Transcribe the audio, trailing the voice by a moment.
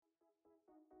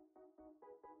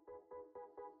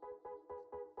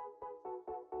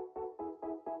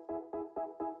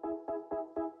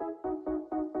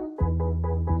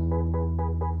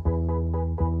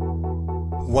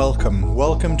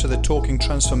Welcome to the Talking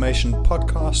Transformation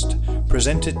podcast,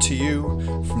 presented to you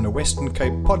from the Western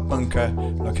Cape Pod Bunker,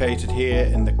 located here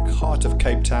in the heart of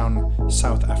Cape Town,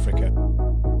 South Africa.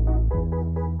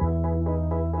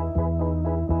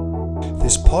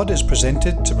 This pod is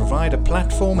presented to provide a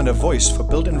platform and a voice for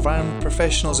built environment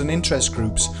professionals and interest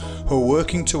groups who are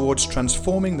working towards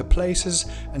transforming the places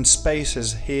and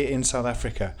spaces here in South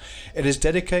Africa. It is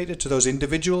dedicated to those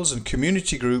individuals and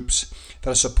community groups that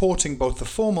are supporting both the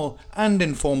formal and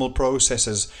informal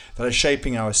processes that are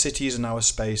shaping our cities and our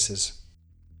spaces.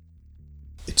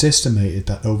 It's estimated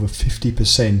that over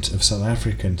 50% of South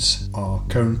Africans are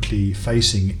currently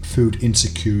facing food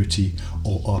insecurity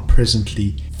or are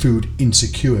presently food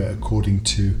insecure, according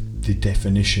to the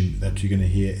definition that you're going to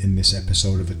hear in this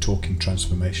episode of the Talking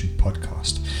Transformation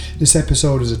podcast. This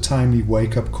episode is a timely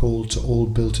wake-up call to all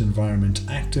built environment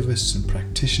activists and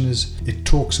practitioners. It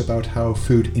talks about how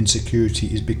food insecurity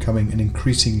is becoming an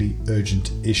increasingly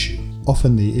urgent issue.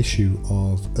 Often the issue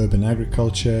of urban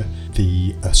agriculture,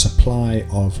 the supply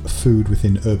of food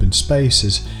within urban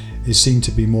spaces, is seen to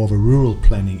be more of a rural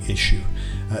planning issue.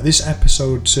 This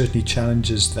episode certainly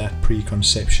challenges that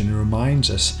preconception and reminds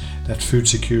us that food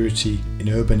security in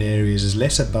urban areas is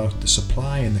less about the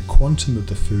supply and the quantum of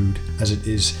the food as it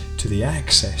is to the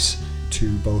access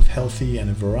to both healthy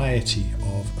and a variety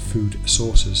of food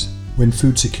sources. When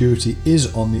food security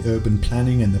is on the urban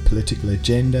planning and the political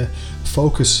agenda,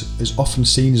 focus is often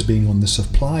seen as being on the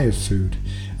supply of food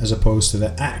as opposed to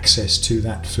the access to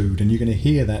that food, and you're going to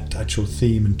hear that actual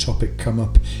theme and topic come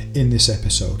up in this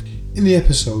episode. In the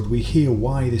episode, we hear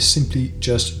why this simply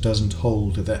just doesn't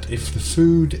hold, that if the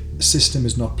food system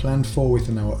is not planned for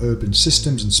within our urban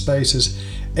systems and spaces,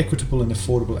 equitable and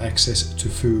affordable access to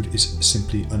food is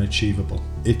simply unachievable.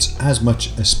 It's as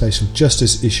much a spatial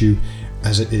justice issue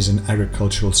as it is an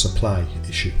agricultural supply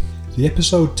issue. The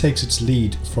episode takes its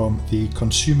lead from the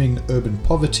Consuming Urban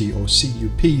Poverty, or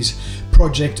CUP's,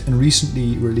 project and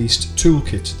recently released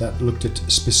toolkit that looked at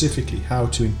specifically how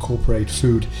to incorporate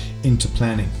food into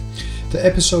planning. The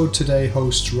episode today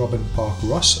hosts Robin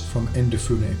Park-Ross from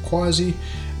Endofuna Equazi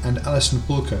and Alison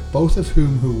Pulker, both of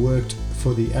who worked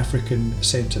for the African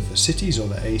Centre for Cities, or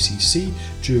the ACC,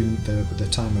 during the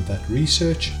time of that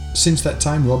research. Since that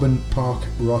time, Robin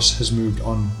Park-Ross has moved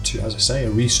on to, as I say,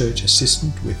 a research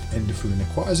assistant with Endofuna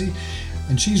Equazi,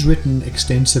 and she's written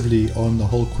extensively on the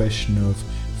whole question of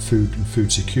food and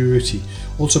food security,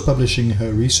 also publishing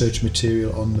her research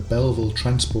material on the Bellville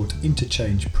Transport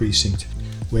Interchange Precinct,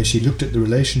 where she looked at the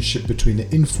relationship between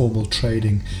the informal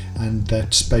trading and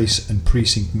that space and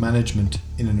precinct management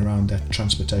in and around that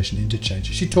transportation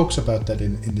interchange. She talks about that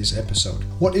in this episode.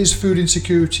 What is food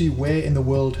insecurity? Where in the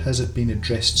world has it been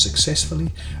addressed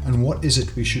successfully? And what is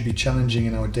it we should be challenging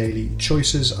in our daily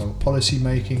choices, our policy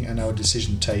making and our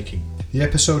decision taking? The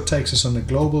episode takes us on a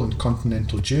global and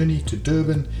continental journey to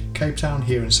Durban, Cape Town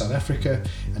here in South Africa,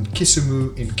 and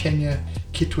Kisumu in Kenya,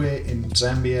 Kitwe in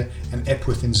Zambia, and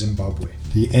Epworth in Zimbabwe.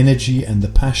 The energy and the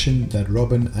passion that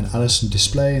Robin and Alison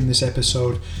display in this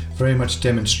episode very much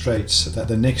demonstrates that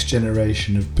the next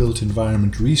generation of built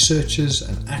environment researchers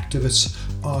and activists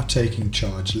are taking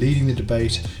charge, leading the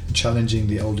debate and challenging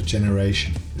the older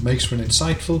generation. It makes for an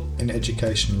insightful and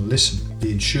educational listen.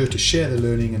 Be sure to share the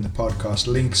learning and the podcast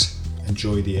links.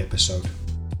 Enjoy the episode.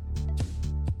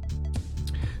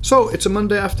 So it's a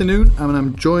Monday afternoon and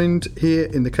I'm joined here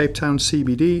in the Cape Town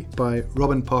CBD by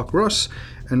Robin Park-Ross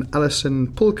and Alison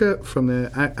Pulker from the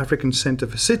African Centre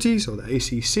for Cities, or the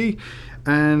ACC.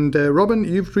 And Robin,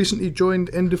 you've recently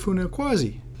joined Endofuna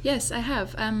Equazi. Yes, I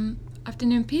have.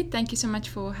 Afternoon, Pete. Thank you so much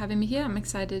for having me here. I'm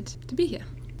excited to be here.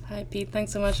 Hi, Pete.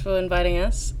 Thanks so much for inviting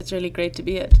us. It's really great to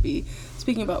be here, to be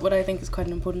speaking about what I think is quite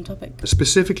an important topic.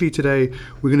 Specifically today,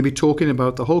 we're going to be talking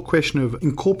about the whole question of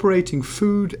incorporating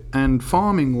food and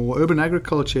farming or urban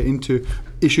agriculture into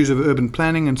issues of urban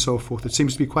planning and so forth. It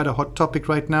seems to be quite a hot topic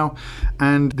right now,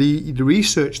 and the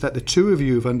research that the two of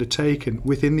you have undertaken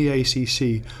within the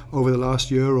ACC over the last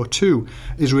year or two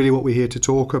is really what we're here to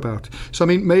talk about. So I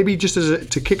mean, maybe just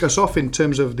to kick us off in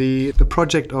terms of the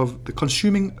project of the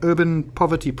Consuming Urban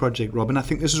Poverty project, Robin, I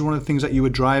think this is one of the things that you were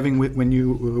driving with when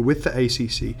you were with the ACC.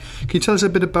 Can you tell us a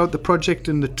bit about the project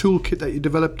and the toolkit that you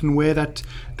developed and where that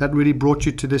really brought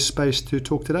you to this space to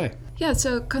talk today? Yeah,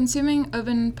 so Consuming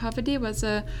Urban Poverty was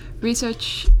a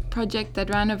research project that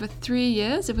ran over 3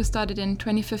 years. It was started in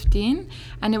 2015,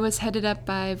 and it was headed up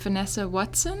by Vanessa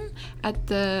Watson at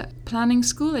the planning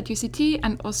school at UCT,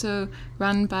 and also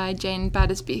run by Jane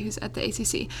Battersby, who's at the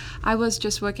ACC. I was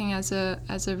just working as a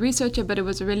researcher, but it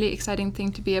was a really exciting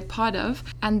thing to be a part of.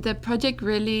 And the project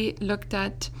really looked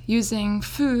at using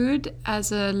food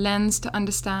as a lens to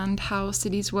understand how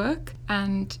cities work,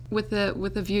 and with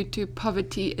a view to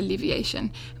poverty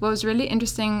alleviation. What was really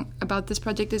interesting about this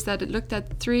project is that it looked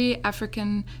at 3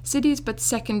 African cities, but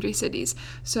secondary cities.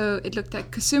 So it looked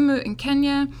at Kisumu in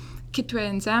Kenya, Kitwe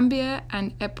in Zambia,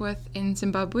 and Epworth in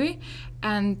Zimbabwe.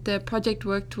 And the project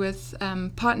worked with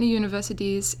partner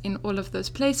universities in all of those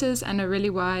places and a really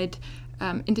wide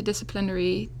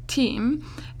interdisciplinary team.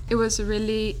 It was a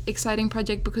really exciting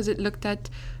project because it looked at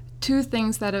 2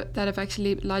 things that have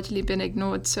actually largely been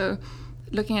ignored. So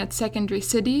looking at secondary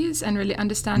cities and really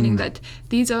understanding that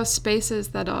these are spaces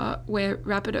that are where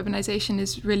rapid urbanization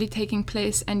is really taking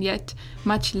place, and yet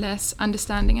much less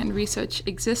understanding and research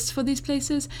exists for these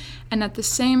places. And at the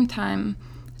same time,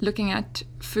 looking at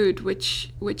food, which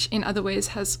in other ways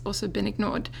has also been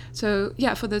ignored. So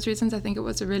yeah, for those reasons, I think it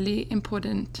was a really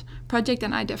important project,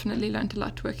 and I definitely learned a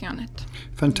lot working on it.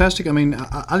 Fantastic. I mean,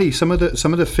 Ali, some of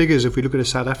the figures, if we look at a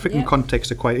South African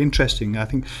context, are quite interesting. I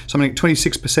think something like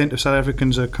 26% of South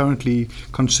Africans are currently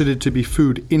considered to be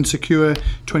food insecure.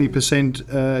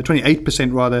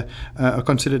 28% rather, are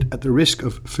considered at the risk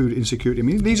of food insecurity. I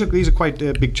mean, these are quite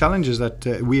big challenges that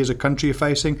we as a country are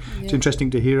facing. Yeah. It's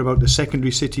interesting to hear about the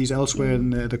secondary cities elsewhere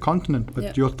in the continent.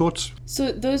 But your thoughts?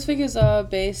 So those figures are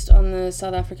based on the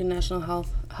South African National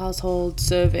Household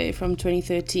Survey from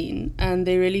 2013, and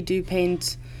they really do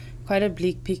paint quite a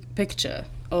bleak picture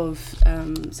of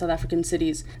South African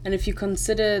cities. And if you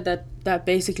consider that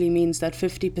basically means that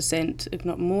 50%, if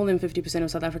not more than 50%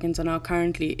 of South Africans are now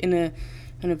currently in a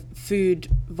kind of food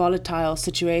volatile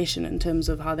situation in terms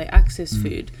of how they access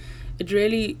food, it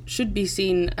really should be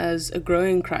seen as a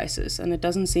growing crisis, and it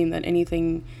doesn't seem that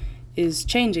anything is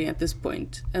changing at this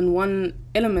point. And one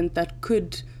element that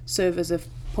could serve as a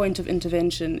point of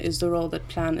intervention is the role that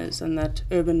planners and that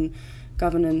urban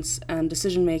governance and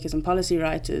decision makers and policy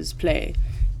writers play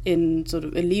in sort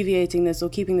of alleviating this or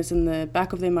keeping this in the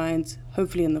back of their minds,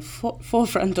 hopefully in the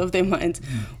forefront of their minds,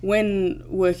 when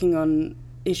working on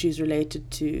issues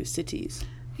related to cities.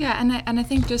 Yeah, and I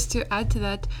think just to add to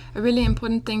that, a really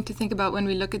important thing to think about when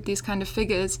we look at these kind of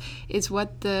figures is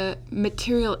what the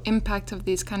material impact of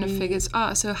these kind of figures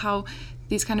are. So how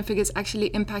these kind of figures actually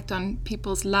impact on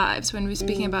people's lives. When we're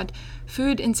speaking about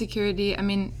food insecurity, I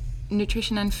mean,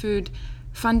 nutrition and food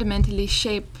fundamentally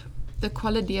shape the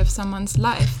quality of someone's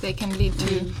life. They can lead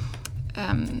to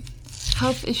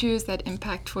health issues that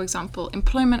impact, for example,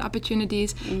 employment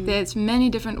opportunities. There's many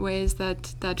different ways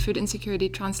that food insecurity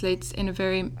translates in a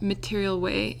very material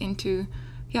way into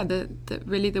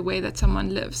the way that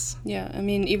someone lives. Yeah, I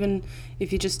mean, even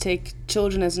if you just take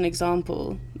children as an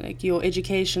example, like your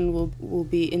education will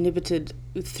be inhibited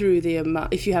through the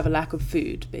amount, if you have a lack of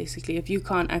food, basically. If you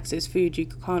can't access food, you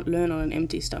can't learn on an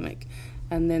empty stomach.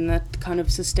 And then that kind of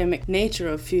systemic nature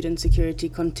of food insecurity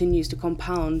continues to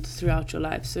compound throughout your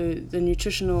life. So the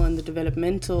nutritional and the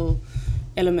developmental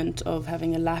element of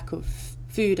having a lack of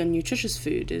food and nutritious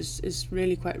food is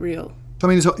really quite real. I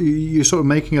mean, you're sort of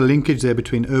making a linkage there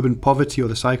between urban poverty or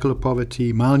the cycle of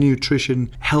poverty,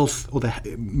 malnutrition, health, or the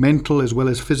mental as well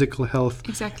as physical health,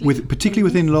 particularly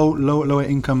within lower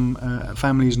income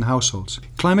families and households.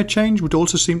 Climate change would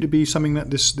also seem to be something that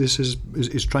this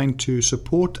is trying to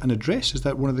support and address. Is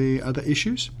that one of the other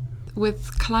issues?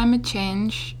 With climate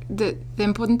change, the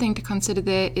important thing to consider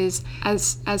there is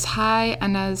as high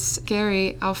and as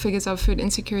scary our figures of food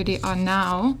insecurity are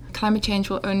now, climate change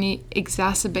will only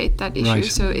exacerbate that issue. Right.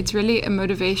 So it's really a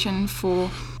motivation for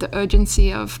the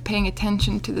urgency of paying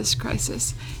attention to this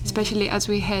crisis, especially as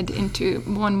we head into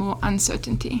more and more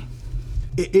uncertainty.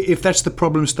 If that's the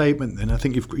problem statement, then I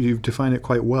think you've defined it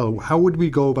quite well. How would we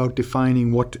go about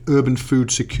defining what urban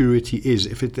food security is?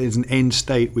 If it is an end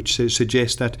state which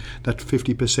suggests that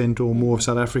 50% or more of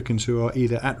South Africans who are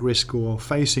either at risk or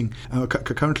facing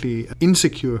currently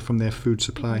insecure from their food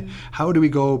supply, how do we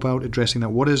go about addressing that?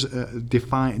 What is a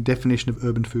definition of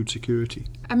urban food security?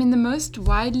 I mean, the most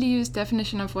widely used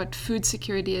definition of what food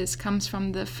security is comes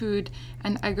from the Food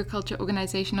and Agriculture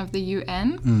Organization of the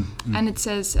UN, and it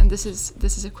says, and this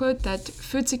is a quote, that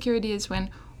food security is when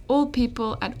all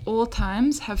people at all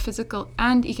times have physical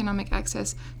and economic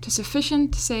access to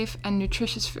sufficient, safe, and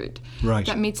nutritious food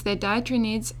that meets their dietary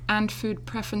needs and food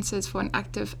preferences for an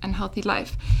active and healthy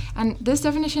life. And this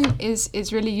definition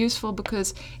is really useful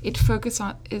because it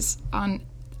focuses on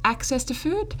access to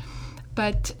food,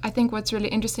 But I think what's really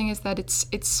interesting is that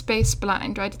it's space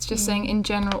blind, right? It's just saying in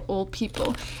general all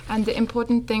people. And the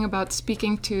important thing about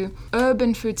speaking to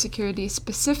urban food security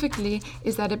specifically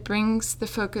is that it brings the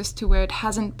focus to where it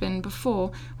hasn't been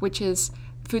before, which is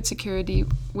food security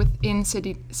within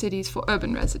cities for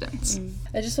urban residents.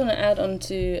 I just want to add on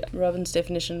to Robin's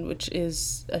definition, which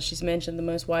is, as she's mentioned, the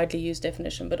most widely used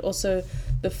definition, but also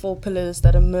the 4 pillars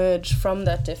that emerge from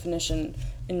that definition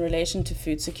in relation to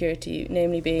food security,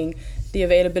 namely being the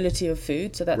availability of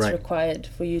food, so that's required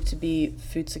for you to be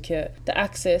food secure, the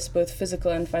access, both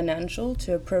physical and financial,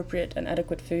 to appropriate and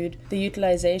adequate food, the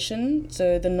utilization,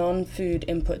 so the non-food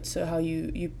inputs, so how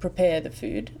you prepare the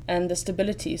food, and the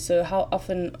stability, so how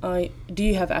often do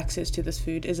you have access to this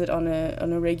food? Is it on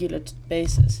a regular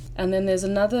basis? And then there's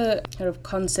another kind of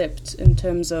concept in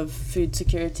terms of food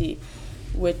security,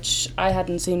 which I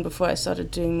hadn't seen before I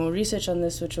started doing more research on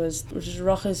this, which is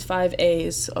Roche's 5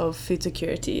 A's of food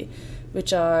security,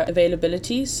 which are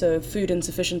availability, so food in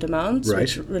sufficient amounts,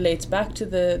 which relates back to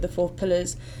the 4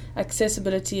 pillars,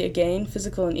 accessibility, again,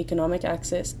 physical and economic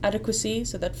access, adequacy,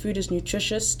 so that food is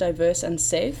nutritious, diverse and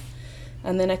safe,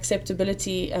 and then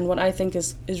acceptability, and what I think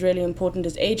is really important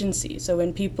is agency. So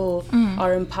when people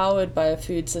are empowered by a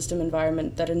food system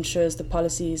environment that ensures the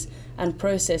policies and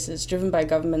processes driven by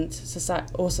government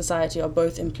or society are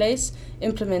both in place,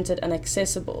 implemented and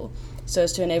accessible so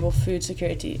as to enable food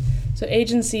security. So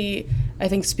agency, I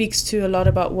think, speaks to a lot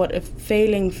about what a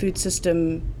failing food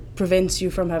system prevents you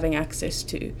from having access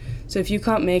to. So if you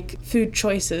can't make food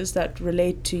choices that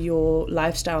relate to your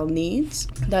lifestyle needs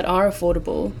that are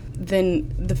affordable,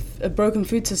 then a broken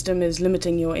food system is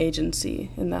limiting your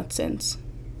agency in that sense.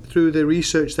 Through the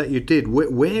research that you did,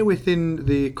 where within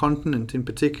the continent in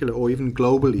particular, or even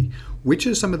globally, which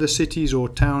are some of the cities or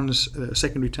towns,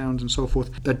 secondary towns and so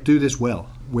forth, that do this well?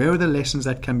 Where are the lessons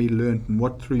that can be learned, and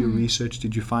what through your research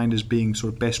did you find as being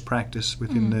sort of best practice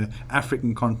within the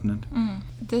African continent?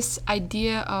 This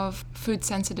idea of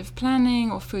food-sensitive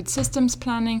planning or food systems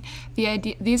planning,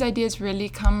 these ideas really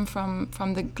come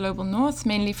from the global north,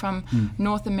 mainly from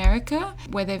North America,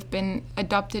 where they've been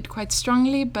adopted quite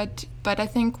strongly. But I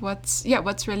think what's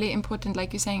really important,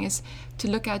 like you're saying, is to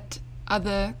look at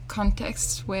other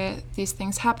contexts where these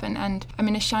things happen. And I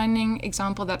mean, a shining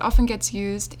example that often gets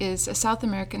used is a South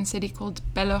American city called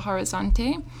Belo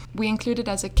Horizonte. We include it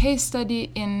as a case study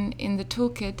in the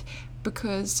toolkit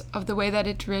because of the way that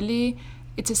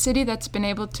it's a city that's been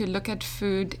able to look at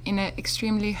food in an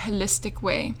extremely holistic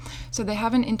way. So they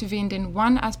haven't intervened in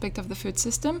one aspect of the food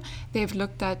system. They've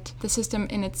looked at the system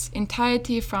in its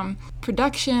entirety, from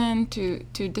production to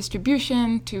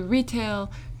distribution to retail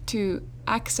to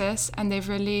access, and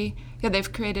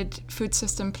they've created food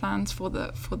system plans for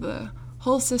the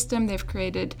whole system. They've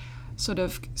created sort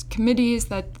of committees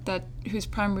that whose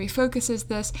primary focus is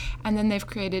this, and then they've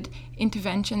created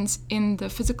interventions in the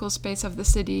physical space of the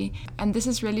city. And this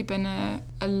has really been a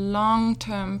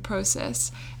long-term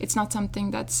process. It's not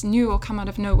something that's new or come out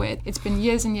of nowhere. It's been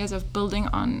years and years of building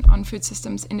on food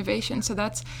systems innovation. So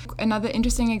that's another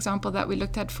interesting example that we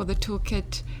looked at for the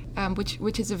toolkit,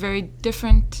 which is a very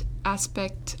different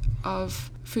aspect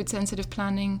of food-sensitive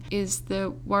planning, is the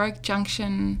Warwick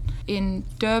Junction in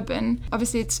Durban.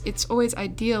 Obviously, it's always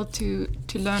ideal to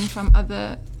learn from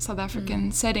other South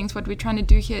African settings. What we're trying to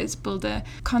do here is build a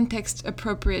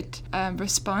context-appropriate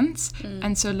response.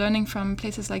 And so learning from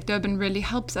places like Durban really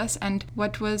helps us. And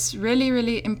what was really,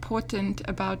 really important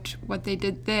about what they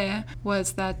did there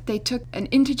was that they took an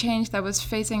interchange that was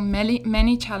facing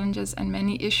many challenges and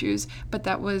many issues, but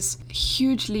that was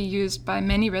hugely used by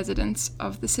many residents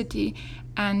of the city.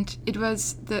 And it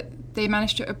was they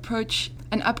managed to approach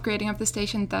an upgrading of the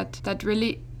station that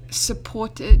really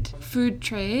supported food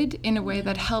trade in a way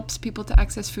that helps people to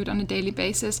access food on a daily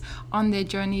basis on their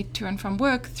journey to and from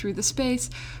work through the space.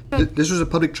 This was a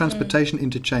public transportation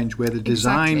interchange where the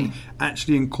design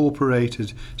actually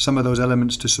incorporated some of those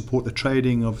elements to support the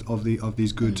trading of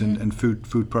these goods and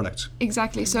food products.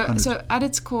 Exactly. So at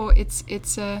its core,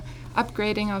 it's a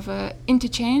upgrading of a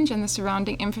interchange and the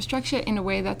surrounding infrastructure in a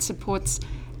way that supports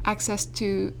access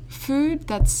to food.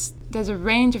 There's a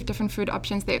range of different food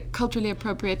options. They're culturally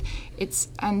appropriate.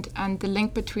 And the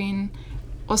link between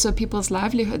also people's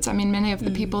livelihoods. I mean, many of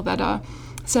the people that are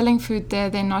selling food there,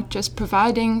 they're not just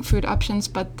providing food options,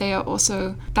 but they are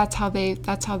also that's how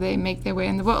they make their way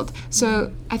in the world.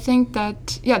 So I think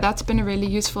that's been a really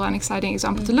useful and exciting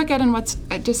example to look at. And what's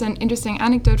just an interesting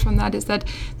anecdote from that is that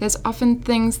there's often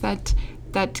things that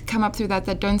that come up through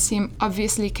that don't seem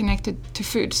obviously connected to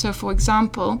food. So, for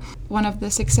example, one of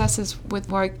the successes with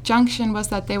Warwick Junction was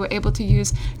that they were able to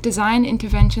use design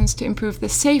interventions to improve the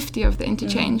safety of the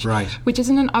interchange, which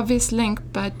isn't an obvious link,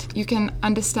 but you can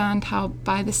understand how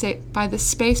by the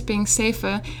space being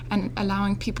safer and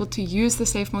allowing people to use the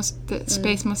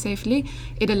space more safely,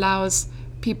 it allows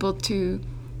people to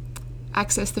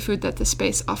access the food that the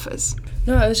space offers.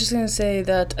 No, I was just going to say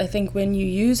that I think when you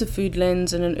use a food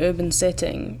lens in an urban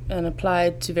setting and apply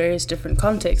it to various different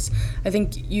contexts, I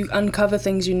think you uncover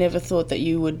things you never thought that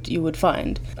you would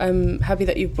find. I'm happy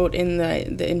that you've brought in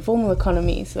the informal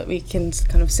economy so that we can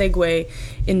kind of segue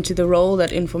into the role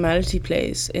that informality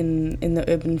plays in the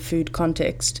urban food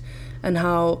context, and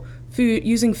how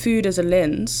using food as a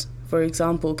lens, for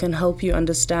example, can help you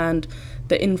understand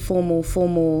the informal,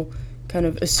 formal kind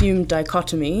of assumed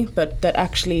dichotomy, but that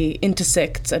actually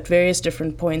intersects at various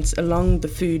different points along the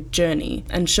food journey,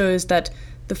 and shows that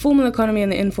the formal economy and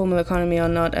the informal economy are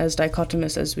not as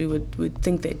dichotomous as we would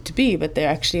think they to be, but they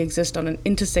actually exist on an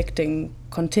intersecting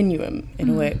continuum in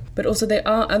a way. But also there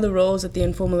are other roles that the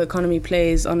informal economy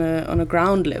plays on a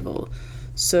ground level.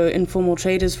 So informal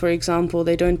traders, for example,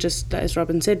 they don't just, as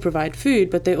Robin said, provide food,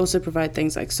 but they also provide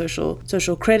things like social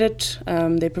credit.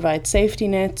 They provide safety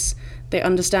nets. They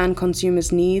understand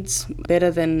consumers' needs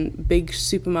better than big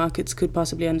supermarkets could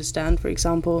possibly understand. For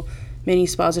example, many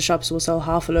spaza shops will sell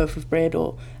half a loaf of bread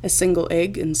or a single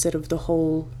egg instead of the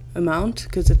whole amount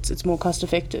because it's more cost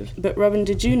effective. But Robin,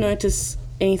 did you notice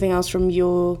anything else from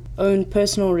your own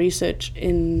personal research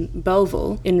in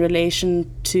Bellville in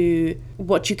relation to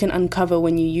what you can uncover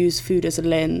when you use food as a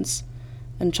lens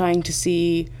and trying to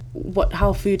see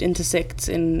how food intersects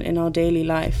in our daily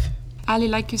life? Ali,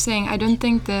 like you're saying, I don't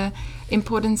think the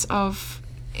importance of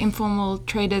informal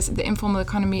traders, the informal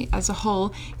economy as a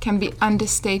whole, can be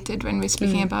understated when we're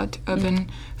speaking about urban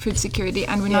food security.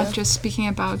 And we're not just speaking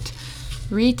about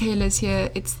retailers here.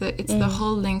 It's the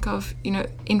whole link of,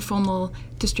 informal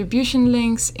distribution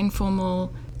links,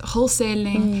 informal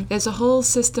wholesaling. There's a whole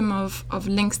system of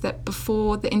links that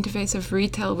before the interface of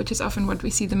retail, which is often what we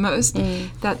see the most,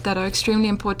 that are extremely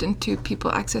important to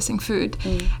people accessing food.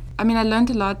 I mean, I learned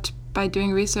a lot by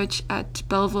doing research at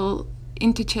Bellville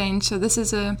Interchange. So this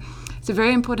is it's a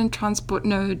very important transport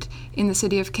node in the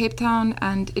city of Cape Town,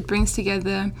 and it brings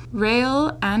together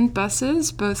rail and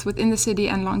buses, both within the city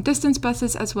and long distance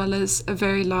buses, as well as a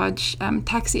very large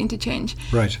taxi interchange.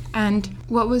 Right. And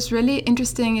what was really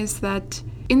interesting is that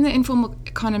in the informal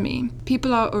economy,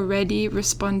 people are already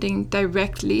responding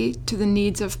directly to the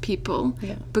needs of people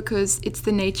because it's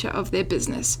the nature of their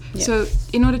business. Yeah. So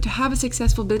in order to have a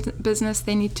successful business,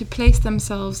 they need to place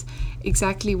themselves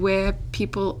exactly where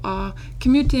people are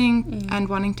commuting and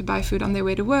wanting to buy food on their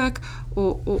way to work,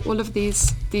 or all of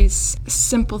these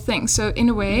simple things. So in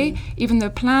a way, even though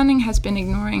planning has been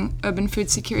ignoring urban food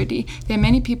security, there are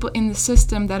many people in the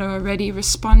system that are already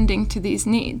responding to these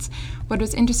needs. What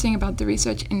was interesting about the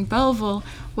research in Bellville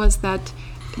was that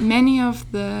many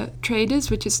of the traders,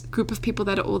 which is a group of people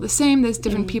that are all the same, there's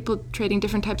different people trading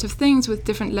different types of things with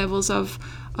different levels of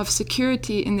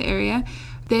security in the area,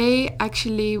 they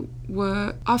actually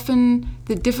were often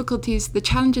the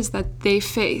challenges that they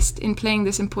faced in playing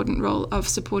this important role of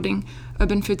supporting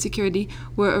urban food security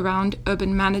were around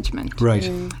urban management. Right.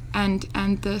 And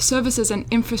the services and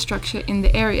infrastructure in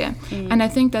the area. And I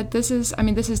think that this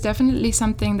is definitely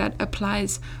something that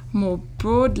applies more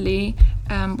broadly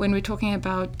when we're talking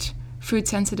about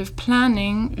food-sensitive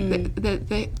planning,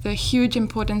 the huge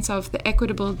importance of the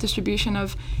equitable distribution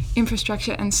of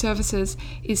infrastructure and services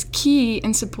is key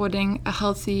in supporting a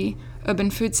healthy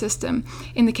urban food system.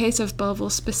 In the case of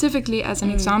Bellville specifically, as an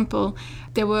example,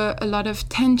 there were a lot of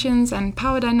tensions and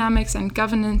power dynamics and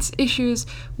governance issues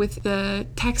with the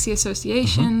taxi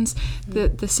associations,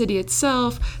 the city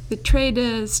itself, the trade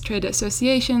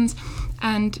associations,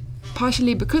 and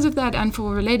partially because of that and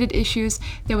for related issues,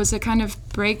 there was a kind of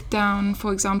breakdown,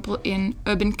 for example, in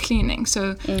urban cleaning.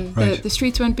 So the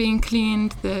streets weren't being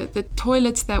cleaned, the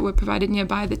toilets that were provided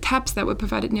nearby, the taps that were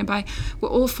provided nearby were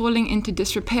all falling into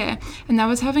disrepair. And that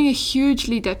was having a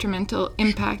hugely detrimental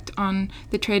impact on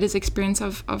the traders' experience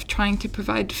of trying to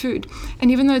provide food.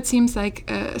 And even though it seems like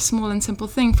a small and simple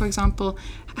thing, for example,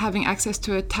 having access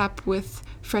to a tap with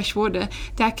fresh water,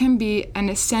 that can be an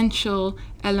essential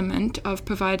element of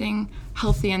providing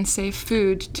healthy and safe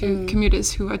food to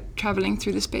commuters who are traveling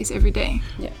through the space every day.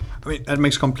 Yeah. I mean, that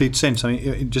makes complete sense. I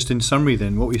mean, just in summary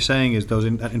then, what we're saying is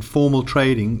that informal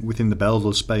trading within the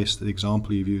Bellville space, the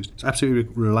example you've used, it's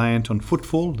absolutely reliant on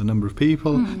footfall, the number of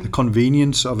people, the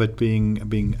convenience of it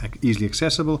being easily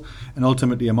accessible, and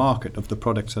ultimately a market of the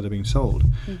products that are being sold.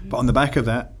 But on the back of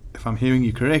that, if I'm hearing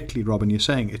you correctly, Robin, you're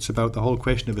saying it's about the whole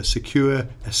question of a secure,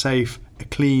 a safe, a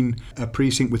clean, a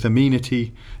precinct with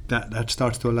amenity that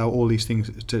starts to allow all these things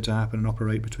to happen and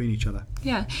operate between each other.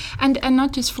 Yeah, and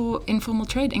not just for informal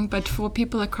trading, but for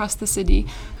people across the city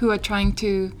who are trying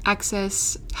to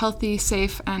access healthy,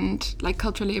 safe, and like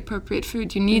culturally appropriate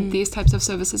food. You need these types of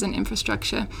services and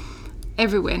infrastructure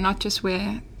everywhere, not just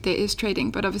where there is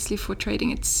trading, but obviously for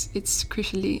trading it's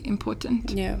crucially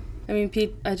important. Yeah. I mean,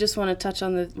 Pete, I just want to touch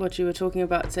on what you were talking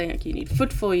about, saying like you need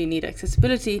footfall, you need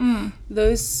accessibility.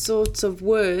 Those sorts of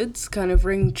words kind of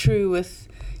ring true with,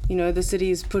 you know, the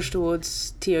city's push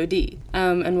towards TOD.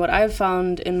 And what I've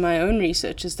found in my own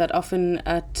research is that often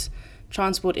at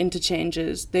transport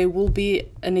interchanges, there will be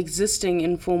an existing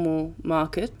informal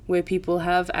market where people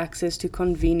have access to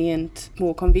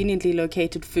more conveniently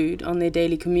located food on their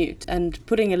daily commute. And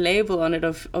putting a label on it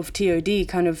of TOD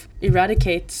kind of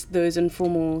eradicates those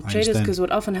informal traders, because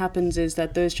what often happens is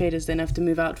that those traders then have to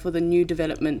move out for the new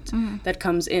development that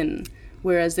comes in.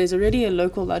 Whereas there's already a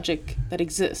local logic that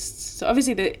exists. So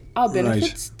obviously there are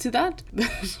benefits to that.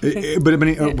 But I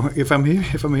mean, if I'm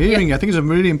hearing you, I think it's a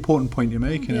really important point you're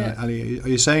making, Ali. Are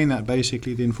you saying that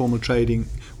basically the informal trading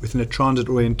within a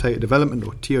transit-orientated development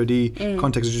or TOD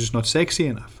context is just not sexy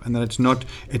enough, and that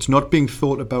it's not being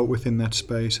thought about within that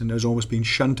space, and there's almost being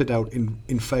shunted out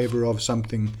in favour of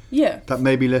something that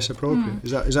may be less appropriate?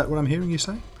 Is that what I'm hearing you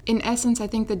say? In essence, I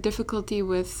think the difficulty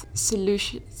with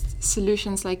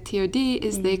solutions like TOD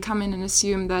is they come in and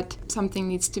assume that there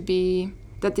needs to be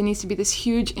this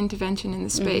huge intervention in the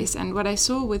space. And what I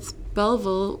saw with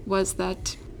Belleville was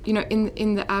that, you know,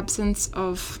 in the absence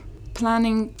of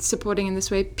planning supporting in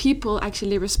this way, people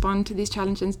actually respond to these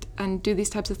challenges and do these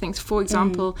types of things. For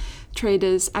example,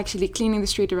 traders actually cleaning the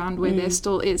street around where their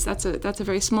stall is. That's a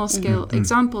very small scale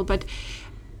example, but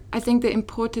I think the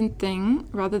important thing,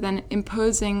 rather than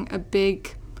imposing a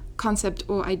big concept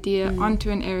or idea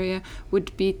onto an area,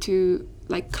 would be to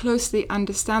like closely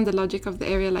understand the logic of the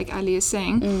area, like Ali is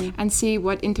saying, and see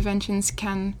what interventions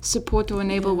can support or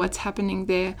enable what's happening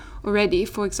there already.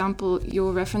 For example,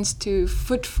 your reference to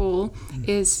footfall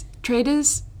is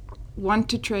traders want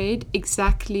to trade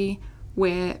exactly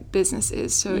where business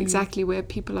is, so exactly where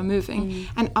people are moving.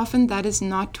 And often that is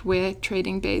not where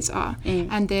trading bays are.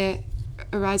 And there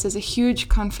arises a huge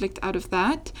conflict out of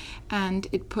that, and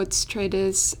it puts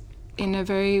traders in a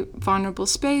very vulnerable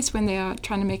space when they are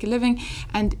trying to make a living.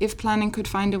 And if planning could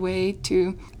find a way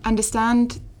to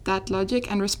understand that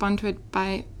logic and respond to it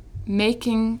by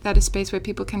making that a space where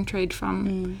people can trade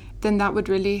from, then that would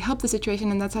really help the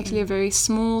situation. And that's actually a very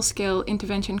small scale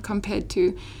intervention compared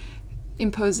to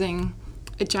imposing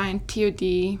a giant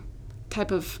TOD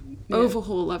type of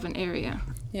overhaul of an area.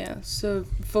 Yeah, so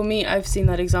for me, I've seen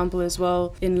that example as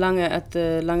well in Lange at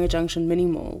the Lange Junction mini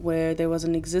mall, where there was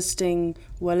an existing,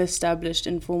 well-established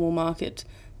informal market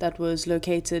that was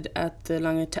located at the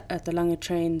Lange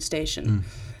train station.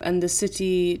 And the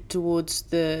city, towards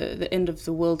the end of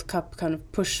the World Cup, kind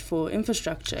of pushed for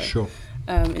infrastructure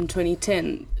in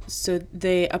 2010. So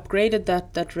they upgraded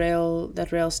that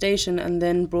rail station and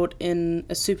then brought in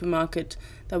a supermarket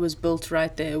that was built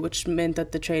right there, which meant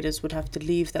that the traders would have to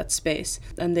leave that space.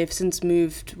 And they've since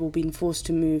been forced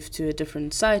to move to a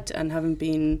different site and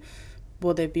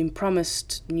they've been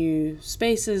promised new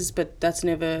spaces, but that's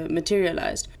never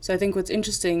materialized. So I think what's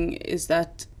interesting is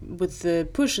that with the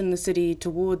push in the city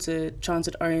towards a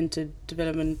transit-oriented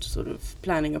development sort of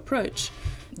planning approach,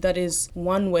 that is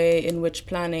one way in which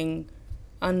planning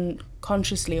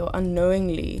unconsciously or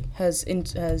unknowingly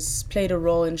has played a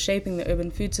role in shaping the urban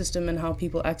food system and how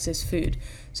people access food.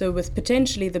 So with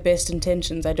potentially the best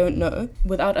intentions, I don't know,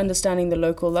 without understanding the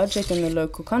local logic and the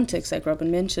local context, like Robin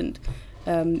mentioned,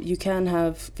 you can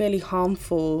have fairly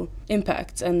harmful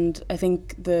impacts. And I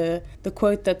think the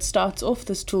quote that starts off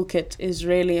this toolkit is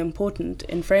really important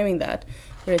in framing that,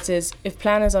 where it says, if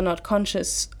planners are not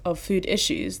conscious of food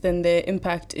issues, then their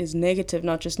impact is negative,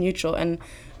 not just neutral. And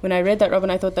when I read that,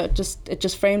 Robin, I thought that it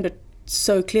just framed it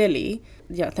so clearly.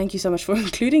 Yeah, thank you so much for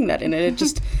including that in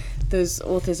it. Those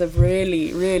authors have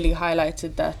really, really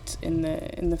highlighted that in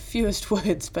the fewest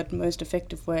words but most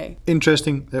effective way.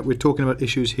 Interesting that we're talking about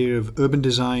issues here of urban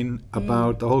design,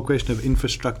 about the whole question of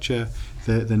infrastructure.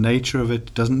 The nature of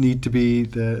it doesn't need to be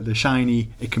the shiny.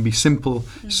 It can be simple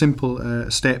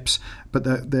steps. But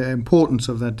the importance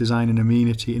of that design and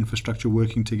amenity infrastructure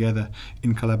working together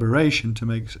in collaboration to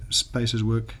make spaces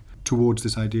work towards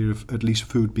this idea of at least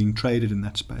food being traded in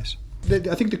that space.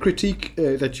 I think the critique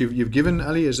that you've given,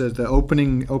 Ali, is the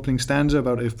opening stanza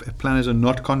about if planners are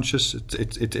not conscious,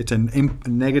 it's a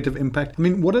negative impact. I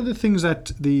mean, what are the things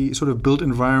that the sort of built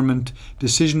environment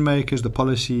decision makers, the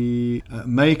policy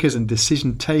makers and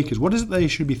decision takers, what is it they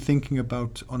should be thinking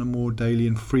about on a more daily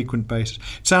and frequent basis?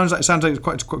 It sounds like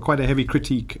quite a heavy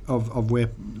critique of where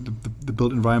the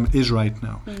built environment is right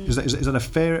now. Is that a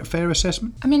fair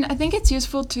assessment? I mean, I think it's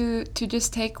useful to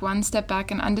just take one step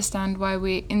back and understand why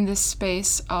we're in this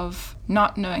space of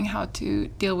not knowing how to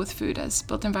deal with food as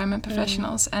built environment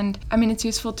professionals. And I mean, it's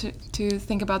useful to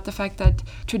think about the fact that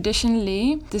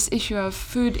traditionally this issue of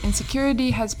food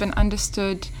insecurity has been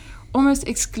understood almost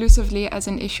exclusively as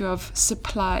an issue of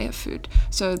supply of food.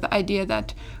 So the idea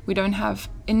that we don't have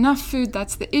enough food,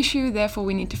 that's the issue, therefore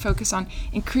we need to focus on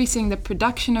increasing the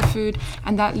production of food,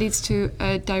 and that leads to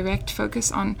a direct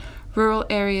focus on rural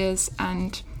areas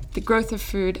and the growth of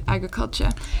food, agriculture.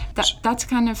 That's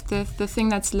kind of the thing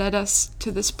that's led us to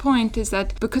this point, is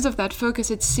that because of that focus,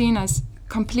 it's seen as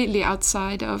completely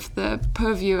outside of the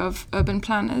purview of urban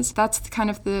planners. That's kind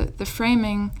of the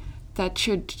framing that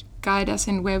should guide us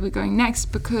in where we're going next,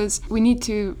 because we need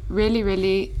to really,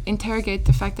 really interrogate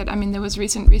the fact that, I mean, there was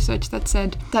recent research that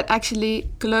said that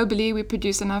actually globally we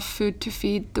produce enough food to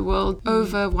feed the world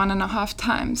over 1.5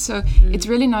 times. So it's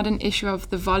really not an issue of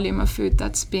the volume of food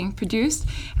that's being produced,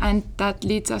 and that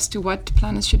leads us to what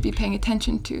planners should be paying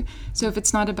attention to. So if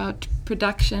it's not about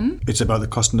production, it's about the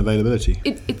cost and availability.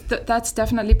 That's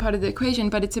definitely part of the equation,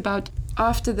 but it's about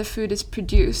after the food is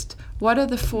produced, what are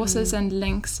the forces and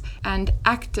links and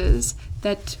actors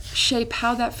that shape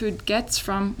how that food gets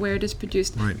from where it is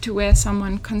produced to where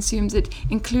someone consumes it,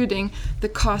 including the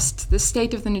cost, the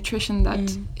state of the nutrition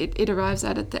that it arrives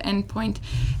at the end point.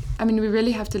 I mean, we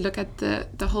really have to look at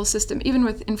the whole system. Even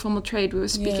with informal trade, we were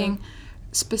speaking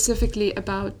specifically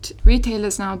about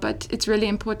retailers now, but it's really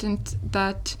important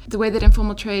that the way that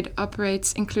informal trade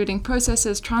operates, including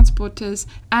processors, transporters,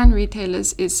 and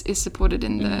retailers, is supported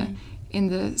in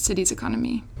the city's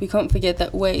economy. We can't forget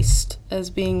that waste as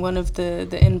being one of the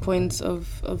endpoints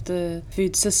of the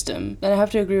food system. And I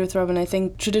have to agree with Robin. I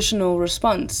think traditional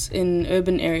response in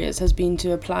urban areas has been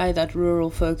to apply that rural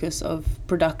focus of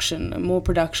production. More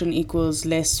production equals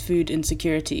less food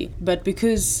insecurity. But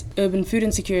because urban food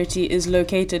insecurity is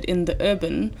located in the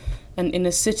urban and in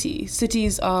a city,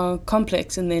 cities are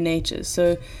complex in their nature.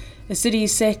 So a city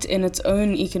set in its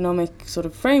own economic sort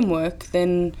of framework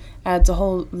then adds a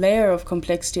whole layer of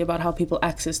complexity about how people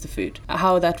access the food,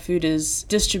 how that food is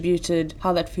distributed,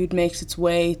 how that food makes its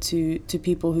way to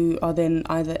people who are then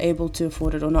either able to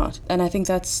afford it or not. And I think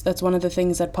that's one of the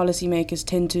things that policymakers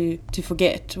tend to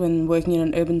forget when working in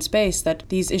an urban space, that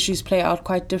these issues play out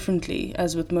quite differently,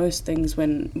 as with most things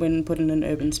when put in an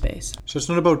urban space. So it's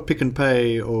not about Pick and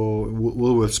Pay or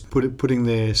Woolworths putting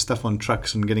their stuff on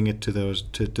trucks and getting it to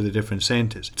the different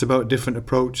centres. It's about different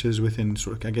approaches within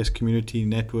sort of, I guess, community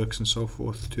networks and so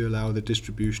forth to allow the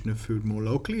distribution of food more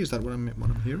locally. Is that what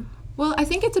I'm hearing? Well, I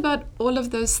think it's about all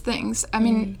of those things. I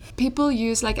mean, people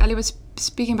use, like Ali was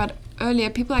speaking about earlier,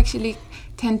 people actually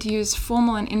tend to use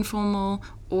formal and informal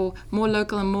or more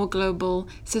local and more global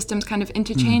systems kind of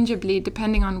interchangeably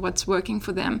depending on what's working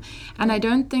for them. And I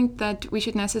don't think that we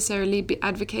should necessarily be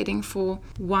advocating for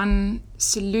one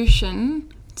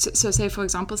solution. So say, for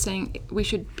example, saying we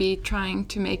should be trying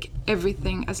to make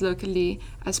everything as locally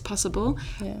as possible,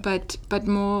 but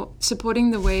more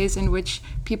supporting the ways in which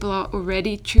people are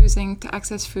already choosing to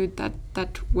access food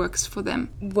that works for them.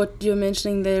 What you're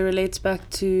mentioning there relates back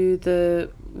to the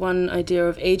one idea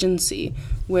of agency,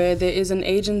 where there is an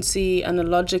agency and a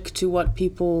logic to what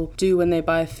people do when they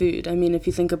buy food. I mean, if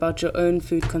you think about your own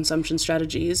food consumption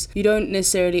strategies, you don't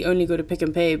necessarily only go to Pick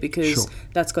and Pay because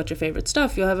that's got your favorite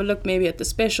stuff. You'll have a look maybe at the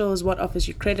specials, what offers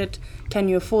you credit, can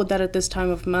you afford that at this time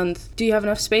of month, do you have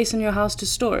enough space in your house to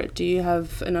store it, do you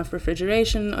have enough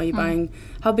refrigeration, are you buying,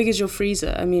 how big is your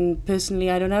freezer? I mean, personally,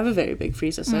 I don't have a very big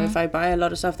freezer, so if I buy a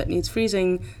lot of stuff that needs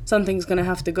freezing, something's going to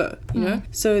have to go, you know?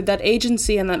 So that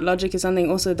agency and that logic is something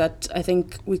also that I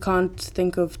think we can't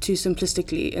think of too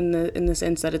simplistically in the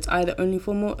sense that it's either only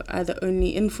formal, either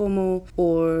only informal,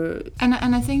 or... And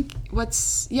I think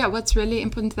what's really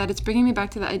important to that, it's bringing me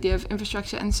back to the idea of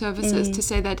infrastructure and services, to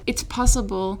say that it's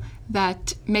possible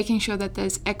that making sure that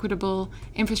there's equitable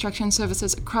infrastructure and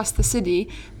services across the city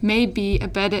may be a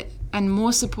better and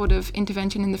more supportive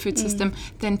intervention in the food system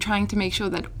than trying to make sure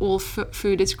that all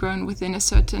food is grown within a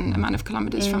certain amount of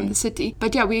kilometers from the city.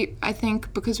 But yeah, I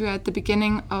think because we're at the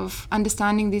beginning of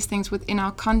understanding these things within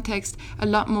our context, a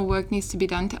lot more work needs to be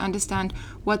done to understand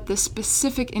what the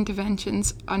specific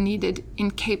interventions are needed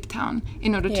in Cape Town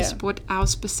in order to support our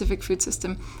specific food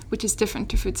system, which is different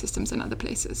to food systems in other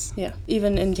places. Yeah,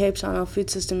 even in Cape Town, our food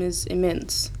system is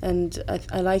immense. And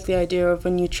I like the idea of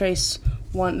when you trace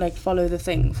one, like follow the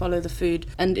food.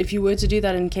 And if you were to do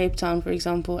that in Cape Town, for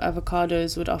example,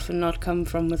 avocados would often not come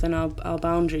from within our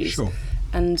boundaries. Sure.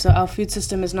 And so our food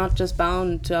system is not just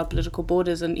bound to our political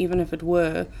borders, and even if it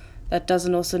were, that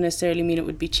doesn't also necessarily mean it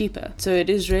would be cheaper. So it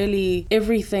is really,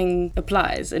 everything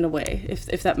applies in a way,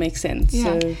 if that makes sense.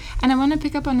 Yeah. So, and I want to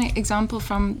pick up on an example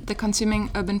from the Consuming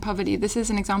Urban Poverty. This is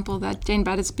an example that Jane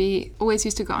Battersby always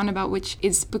used to go on about, which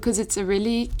is because it's a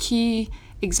really key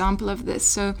example of this.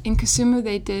 So in Kisumu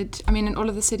in all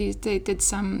of the cities they did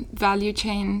some value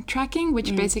chain tracking,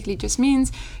 which basically just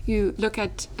means you look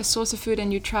at a source of food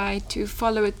and you try to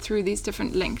follow it through these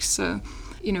different links. So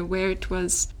where it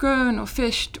was grown or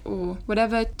fished or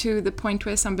whatever, to the point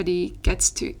where somebody gets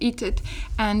to eat it.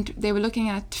 And they were looking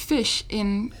at fish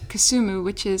in Kisumu,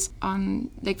 which is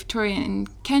on Lake Victoria in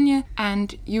Kenya.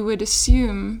 And you would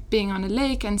assume, being on a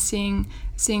lake and seeing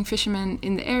fishermen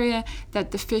in the area, that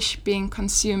the fish being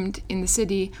consumed in the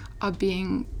city are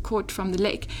being caught from the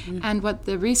lake. And what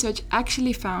the research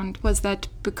actually found was that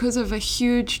because of a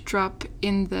huge drop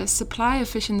in the supply of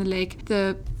fish in the lake,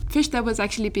 the fish that was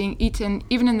actually being eaten,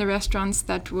 even in the restaurants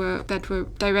that were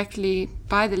directly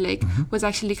by the lake, was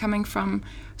actually coming from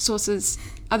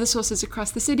other sources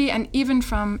across the city, and even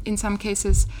from, in some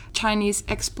cases, Chinese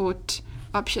export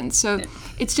options. So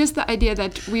it's just the idea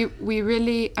that we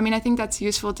really, I think that's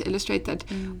useful to illustrate that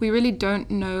we really don't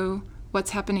know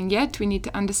what's happening yet. We need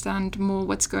to understand more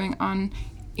what's going on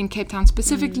in Cape Town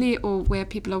specifically, or where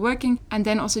people are working. And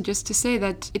then also just to say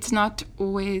that it's not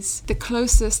always, the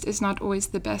closest is not always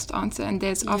the best answer, and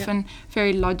there's often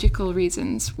very logical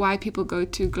reasons why people go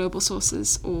to global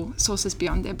sources or sources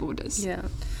beyond their borders. Yeah.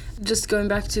 Just going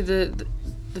back to the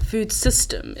food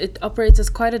system, it operates as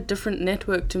quite a different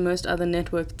network to most other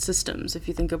networked systems, if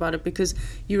you think about it, because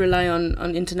you rely on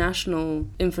international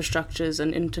infrastructures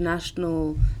and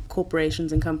international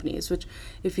corporations and companies, which,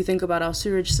 if you think about our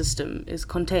sewage system, is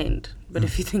contained. But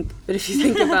if you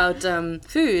think about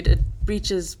food, it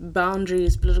breaches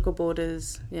boundaries, political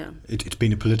borders. Yeah, it's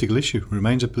been a political issue,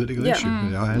 remains a political issue.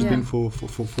 It has been for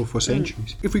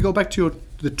centuries. If we go back to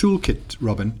the toolkit,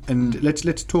 Robin, and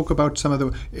let's talk about some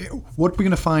of what we're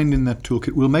going to find in that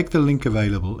toolkit. We'll make the link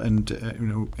available and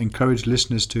encourage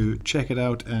listeners to check it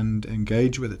out and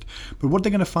engage with it. But what they're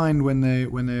going to find when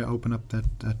they open up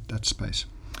that space.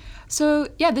 So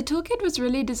the toolkit was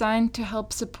really designed to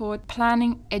help support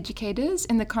planning educators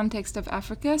in the context of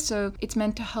Africa. So it's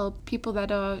meant to help people that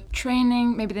are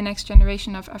training maybe the next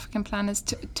generation of African planners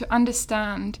to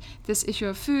understand this issue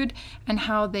of food and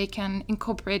how they can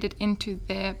incorporate it into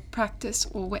their practice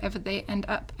or wherever they end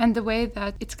up. And the way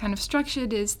that it's kind of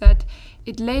structured is that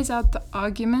it lays out the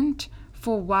argument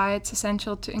for why it's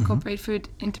essential to incorporate food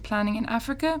into planning in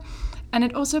Africa. And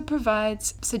it also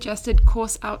provides suggested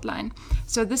course outline.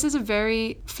 So this is a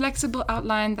very flexible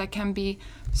outline that can be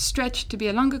stretched to be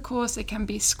a longer course. It can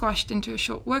be squashed into a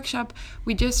short workshop.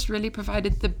 We just really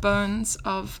provided the bones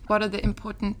of what are the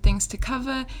important things to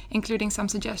cover, including some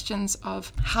suggestions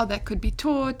of how that could be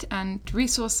taught and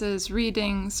resources,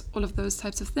 readings, all of those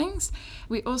types of things.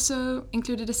 We also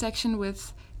included a section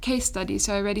with case studies.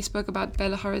 So I already spoke about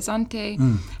Belo Horizonte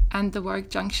and the Warwick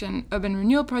Junction Urban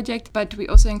Renewal Project, but we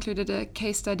also included a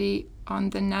case study on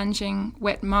the Nanjing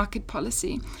wet market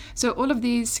policy. So all of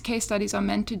these case studies are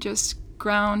meant to just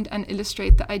ground and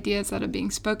illustrate the ideas that are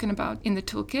being spoken about in the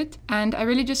toolkit. And I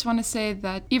really just want to say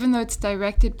that even though it's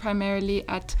directed primarily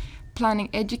at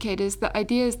planning educators, the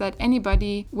idea is that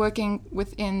anybody working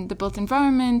within the built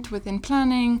environment, within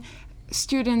planning,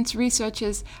 students,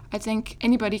 researchers, I think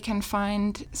anybody can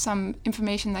find some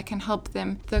information that can help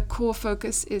them. The core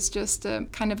focus is just a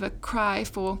kind of a cry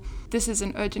for this is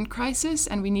an urgent crisis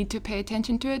and we need to pay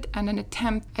attention to it, and an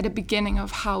attempt at a beginning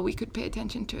of how we could pay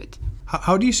attention to it.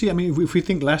 How do you see, if we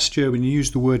think last year when you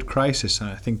used the word crisis,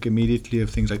 I think immediately of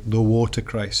things like the water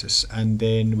crisis, and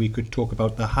then we could talk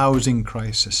about the housing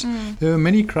crisis. There are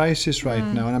many crises right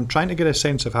now, and I'm trying to get a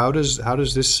sense of how does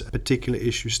this particular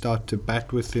issue start to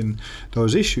bat within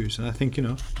those issues. And I think,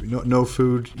 no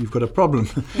food, you've got a problem.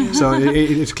 So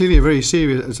it's clearly a very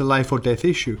serious, it's a life or death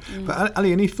issue. But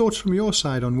Ali, any thoughts from your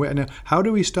side on how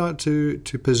do we start to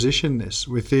position this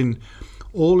within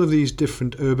all of these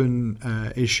different urban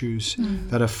issues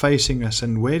that are facing us,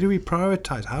 and where do we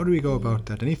prioritize? How do we go about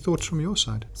that? Any thoughts from your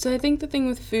side? So I think the thing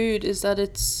with food is that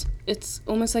it's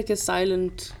almost like a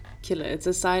silent killer. It's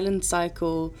a silent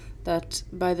cycle that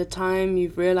by the time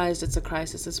you've realized it's a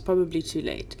crisis, it's probably too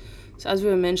late. So as we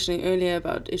were mentioning earlier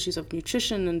about issues of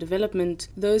nutrition and development,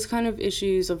 those kind of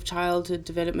issues of childhood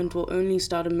development will only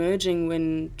start emerging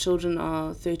when children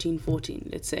are 13, 14,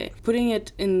 let's say. Putting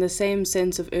it in the same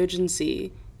sense of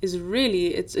urgency is really,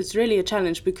 it's really a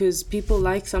challenge, because people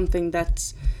like something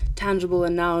that's tangible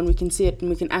and now, and we can see it and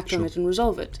we can act on it and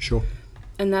resolve it. Sure.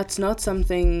 And that's not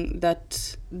something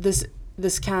that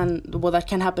that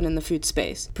can happen in the food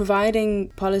space. Providing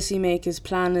policymakers,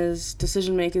 planners,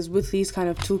 decision makers with these kind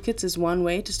of toolkits is one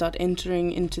way to start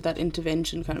entering into that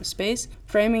intervention kind of space.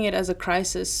 Framing it as a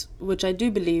crisis, which I do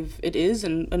believe it is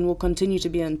and will continue to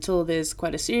be until there's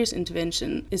quite a serious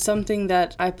intervention, is something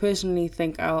that I personally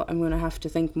think I'm going to have to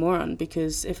think more on,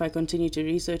 because if I continue to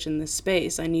research in this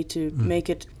space, I need to make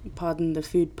it, pardon the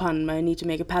food pun, I need to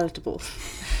make it palatable.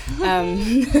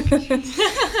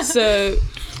 So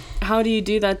how do you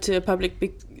do that to a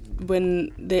public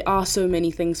when there are so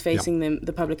many things facing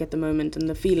the public at the moment, and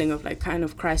the feeling of like kind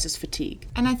of crisis fatigue?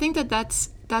 And I think that's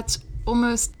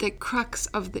almost the crux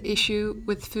of the issue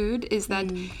with food, is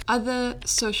that other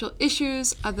social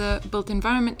issues, other built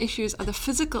environment issues, other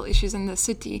physical issues in the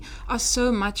city are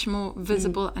so much more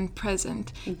visible and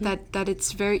present that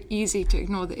it's very easy to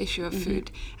ignore the issue of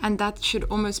food. And that should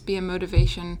almost be a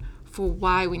motivation for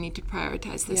why we need to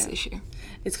prioritize this issue.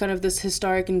 It's kind of this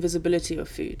historic invisibility of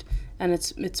food, and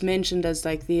it's mentioned as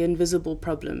like the invisible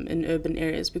problem in urban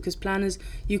areas, because planners,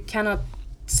 you cannot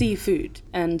see food,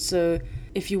 and so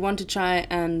if you want to try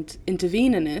and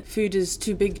intervene in it, food is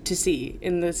too big to see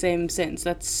in the same sense.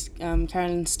 That's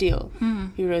Carolyn Steele,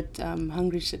 who wrote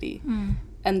Hungry City.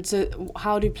 And so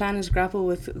how do planners grapple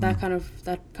with that kind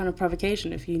of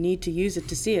provocation, if you need to use it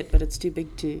to see it, but it's too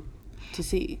big to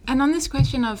see? And on this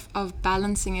question of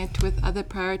balancing it with other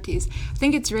priorities, I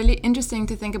think it's really interesting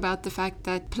to think about the fact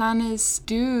that planners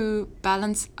do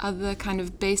balance other kind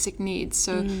of basic needs.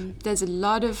 So there's a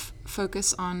lot of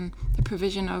focus on the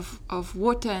provision of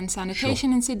water and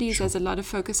sanitation in cities. There's a lot of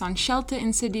focus on shelter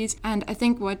in cities. And I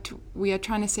think what we are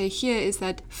trying to say here is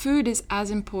that food is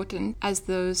as important as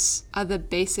those other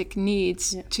basic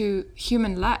needs to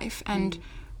human life. And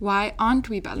why aren't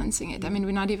we balancing it? I mean,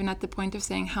 we're not even at the point of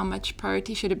saying how much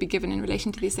priority should it be given in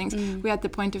relation to these things. We're at the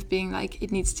point of being like,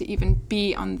 it needs to even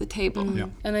be on the table.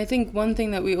 And I think one thing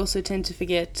that we also tend to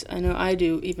forget, I know I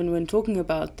do, even when talking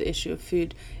about the issue of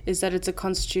food, is that it's a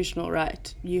constitutional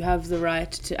right. You have the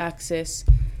right to access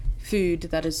food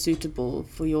that is suitable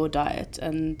for your diet,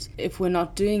 and if we're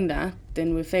not doing that,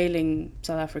 then we're failing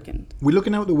South Africans. We're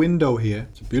looking out the window here.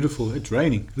 It's beautiful. It's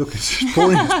raining. Look, it's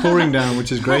pouring down,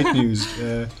 which is great news.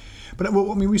 But I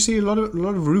mean, we see a lot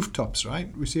of rooftops,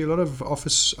 right? We see a lot of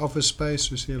office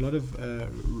space. We see a lot of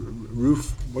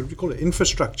roof. What do you call it?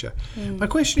 Infrastructure. My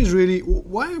question is really,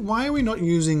 why are we not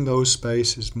using those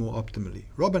spaces more optimally?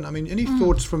 Robin, I mean, any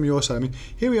thoughts from your side? I mean,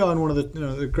 here we are in one of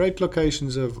the great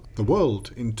locations of the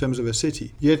world in terms of a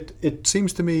city. Yet it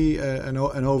seems to me an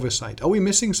oversight. Are we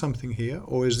missing something here,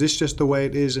 or is this just the way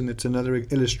it is, and it's another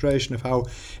illustration of how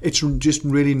it's just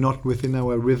really not within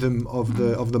our rhythm of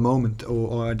the moment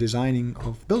or our designing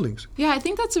of buildings? Yeah, I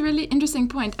think that's a really interesting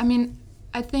point. I mean,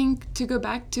 I think to go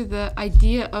back to the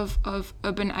idea of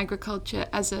urban agriculture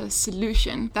as a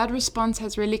solution, that response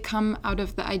has really come out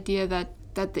of the idea that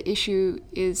the issue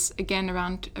is, again,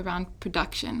 around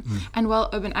production. And while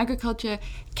urban agriculture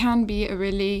can be a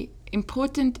really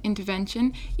important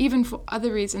intervention, even for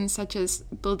other reasons such as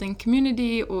building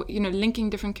community or linking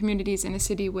different communities in a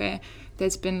city where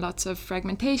there's been lots of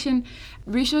fragmentation,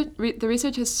 the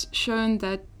research has shown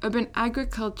that urban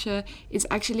agriculture is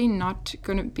actually not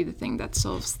going to be the thing that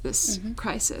solves this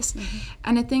crisis.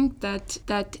 And I think that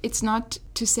it's not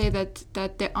to say that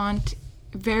there aren't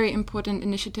very important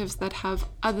initiatives that have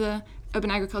other urban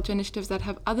agriculture initiatives that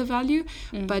have other value,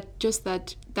 but just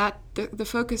that the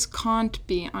focus can't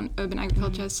be on urban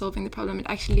agriculture as solving the problem. It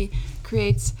actually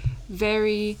creates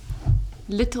very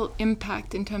little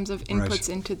impact in terms of inputs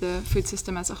into the food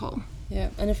system as a whole. Yeah,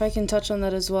 and if I can touch on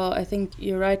that as well, I think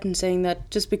you're right in saying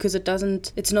that just because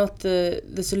it's not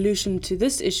the solution to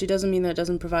this issue doesn't mean that it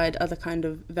doesn't provide other kind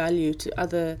of value to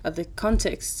other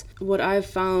contexts. What I've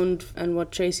found, and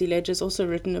what Tracy Ledger's also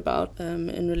written about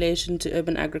in relation to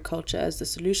urban agriculture as the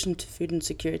solution to food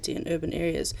insecurity in urban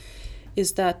areas,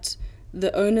 is that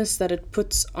the onus that it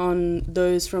puts on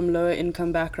those from lower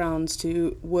income backgrounds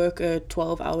to work a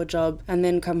 12-hour job and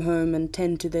then come home and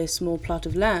tend to their small plot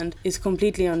of land is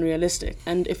completely unrealistic.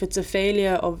 And if it's a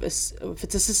failure if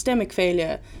it's a systemic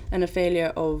failure and a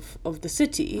failure of the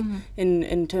city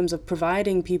in terms of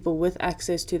providing people with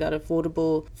access to that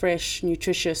affordable, fresh,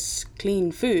 nutritious,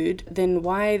 clean food, then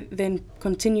why then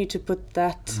continue to put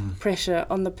that pressure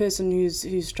on the person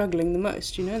who's struggling the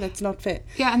most? That's not fair.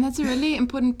 Yeah, and that's a really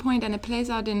important point, and it plays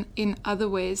out in other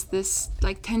ways, this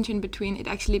like tension between it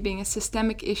actually being a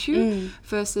systemic issue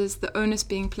versus the onus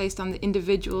being placed on the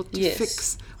individual to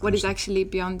fix what is actually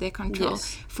beyond their control.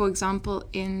 For example,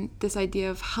 in this idea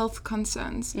of health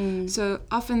concerns. So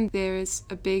often there is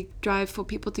a big drive for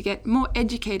people to get more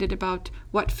educated about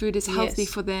what food is healthy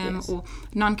for them, or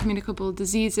non-communicable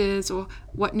diseases, or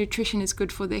what nutrition is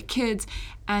good for their kids.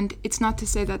 And it's not to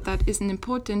say that that isn't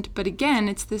important, but again,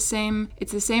 it's the same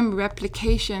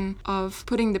replication of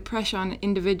putting the pressure on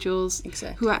individuals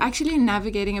who are actually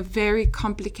navigating a very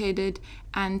complicated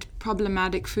and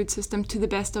problematic food system to the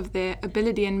best of their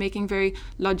ability and making very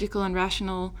logical and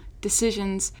rational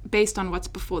decisions based on what's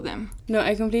before them. No,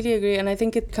 I completely agree, and I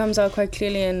think it comes out quite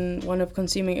clearly in one of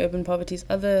Consuming Urban Poverty's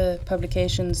other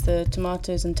publications, the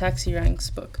Tomatoes and Taxi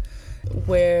Ranks book,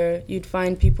 where you'd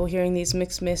find people hearing these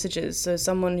mixed messages. So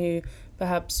someone who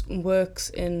perhaps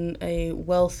works in a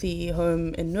wealthy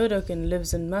home in Noordhoek and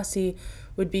lives in Massey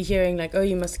would be hearing like, oh,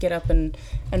 you must get up and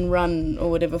run or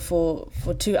whatever for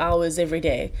 2 hours every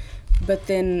day. But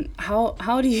then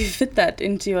how do you fit that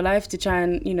into your life to try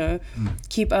and,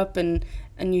 keep up and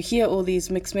you hear all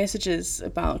these mixed messages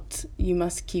about you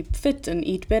must keep fit and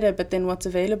eat better, but then what's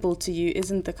available to you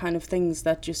isn't the kind of things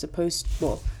that you're supposed,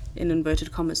 well, in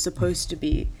inverted commas, supposed to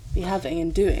be having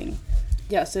and doing.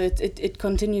 Yeah, so it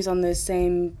continues on those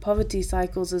same poverty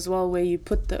cycles as well, where you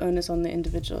put the onus on the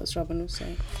individual, as Robin was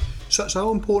saying. So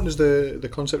how important is the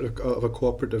concept of a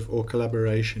cooperative or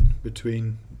collaboration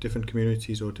between different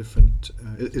communities or different...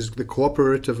 is the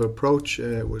cooperative approach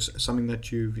was something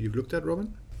that you've looked at,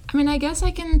 Robin? I mean, I guess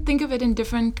I can think of it in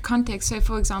different contexts. So,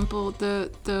 for example,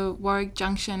 the Warwick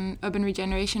Junction Urban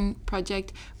Regeneration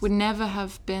Project would never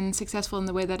have been successful in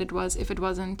the way that it was if it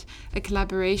wasn't a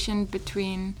collaboration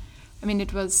between... I mean,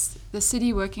 it was the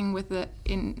city working with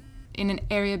in an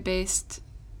area-based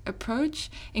approach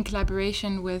in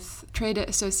collaboration with trader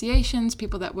associations,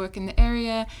 people that work in the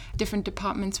area, different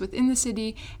departments within the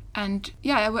city. And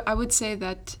yeah, I would say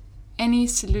that any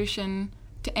solution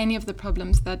to any of the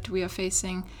problems that we are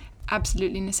facing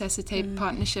absolutely necessitate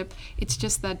partnership. It's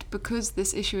just that because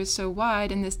this issue is so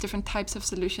wide and there's different types of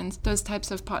solutions, those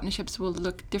types of partnerships will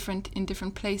look different in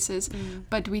different places.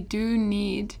 But we do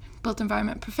need built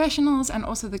environment professionals and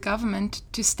also the government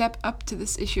to step up to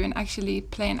this issue and actually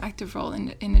play an active role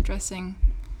in addressing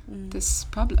this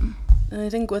problem. And I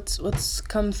think what's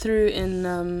come through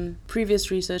in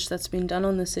previous research that's been done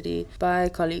on the city by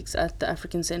colleagues at the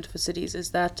African Centre for Cities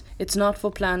is that it's not for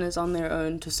planners on their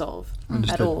own to solve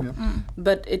at all. Yeah.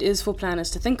 But it is for planners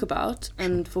to think about,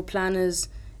 and for planners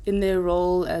in their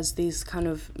role as these kind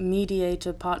of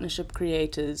mediator partnership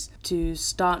creators to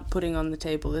start putting on the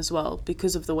table as well,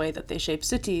 because of the way that they shape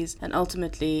cities and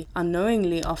ultimately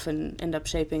unknowingly often end up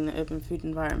shaping the urban food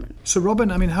environment. So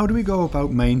Robin, I mean, how do we go about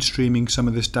mainstreaming some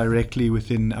of this directly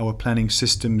within our planning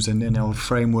systems and in our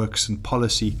frameworks and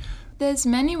policy? There's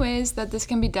many ways that this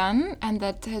can be done, and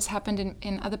that has happened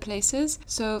in other places.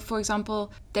 So, for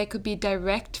example, there could be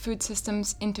direct food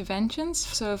systems interventions.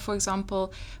 So, for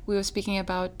example, we were speaking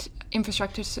about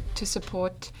infrastructure to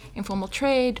support informal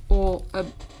trade or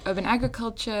urban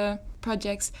agriculture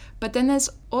projects. But then there's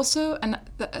also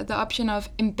the option of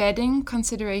embedding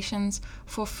considerations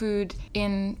for food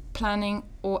in planning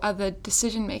or other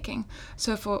decision making.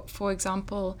 So, for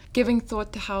example, giving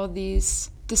thought to how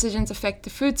these decisions affect the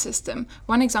food system.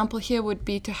 One example here would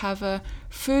be to have a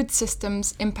food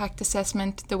systems impact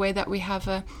assessment the way that we have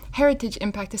a heritage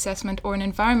impact assessment or an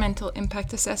environmental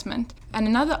impact assessment. And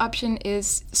another option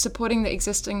is supporting the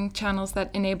existing channels that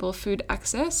enable food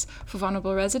access for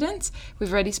vulnerable residents.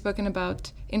 We've already spoken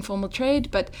about informal trade,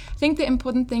 but I think the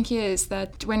important thing here is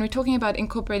that when we're talking about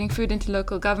incorporating food into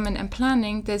local government and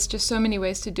planning, there's just so many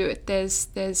ways to do it.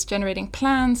 There's generating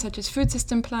plans such as food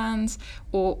system plans,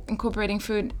 or incorporating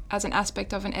food as an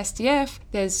aspect of an SDF.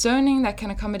 There's zoning that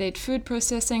can accommodate food processing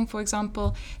processing, for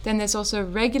example. Then there's also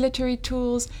regulatory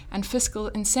tools and fiscal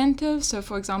incentives. So,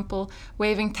 for example,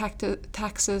 waiving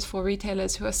taxes for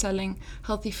retailers who are selling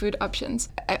healthy food options.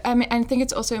 I think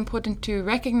it's also important to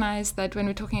recognize that when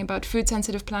we're talking about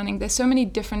food-sensitive planning, there's so many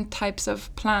different types of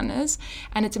planners,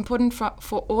 and it's important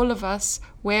for all of us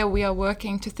where we are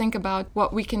working to think about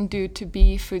what we can do to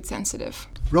be food-sensitive.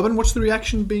 Robin, what's the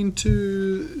reaction been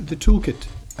to the toolkit?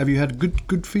 Have you had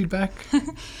good feedback?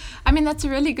 I mean, that's a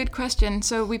really good question.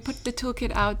 So we put the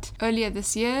toolkit out earlier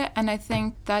this year, and I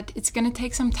think that it's going to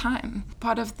take some time.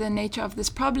 Part of the nature of this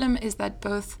problem is that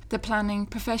both the planning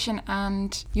profession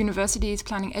and universities,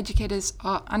 planning educators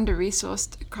are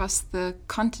under-resourced across the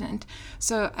continent.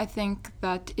 So I think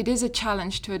that it is a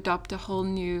challenge to adopt a whole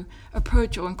new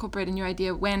approach or incorporate a new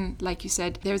idea when, like you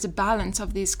said, there is a balance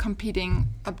of these competing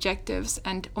objectives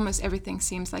and almost everything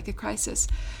seems like a crisis.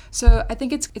 So I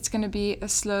think it's going to be a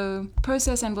slow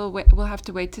process, and we'll have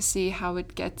to wait to see how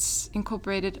it gets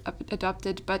incorporated,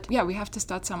 adopted. But yeah, we have to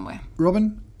start somewhere.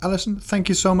 Robin, Alison, thank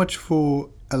you so much for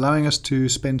allowing us to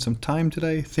spend some time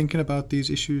today thinking about these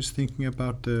issues, thinking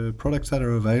about the products that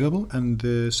are available and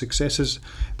the successes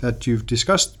that you've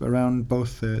discussed around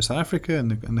both South Africa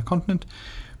and the continent.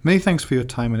 Many thanks for your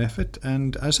time and effort,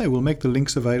 and as I say, we'll make the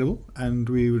links available, and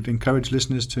we would encourage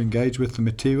listeners to engage with the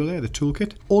material there, the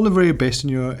toolkit. All the very best in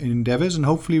your endeavours, and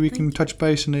hopefully we can touch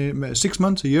base in 6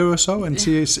 months, a year or so, and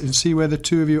see where the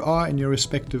two of you are in your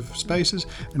respective spaces,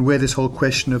 and where this whole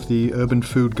question of the urban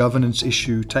food governance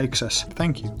issue takes us.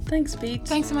 Thank you. Thanks, Pete.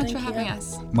 Thanks so much for having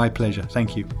us. My pleasure.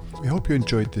 Thank you. We hope you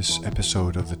enjoyed this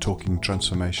episode of the Talking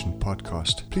Transformation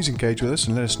podcast. Please engage with us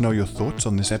and let us know your thoughts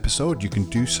on this episode. You can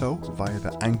do so via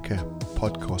the Anchor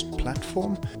podcast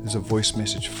platform. There's a voice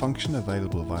message function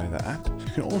available via the app.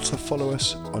 You can also follow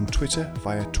us on Twitter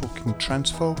via Talking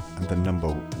Transfo and the number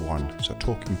 1. So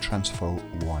Talking Transfo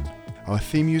 1. Our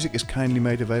theme music is kindly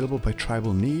made available by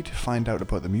Tribal Need. Find out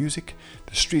about the music,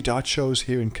 the street art shows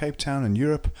here in Cape Town and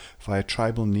Europe via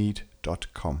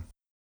tribalneed.com.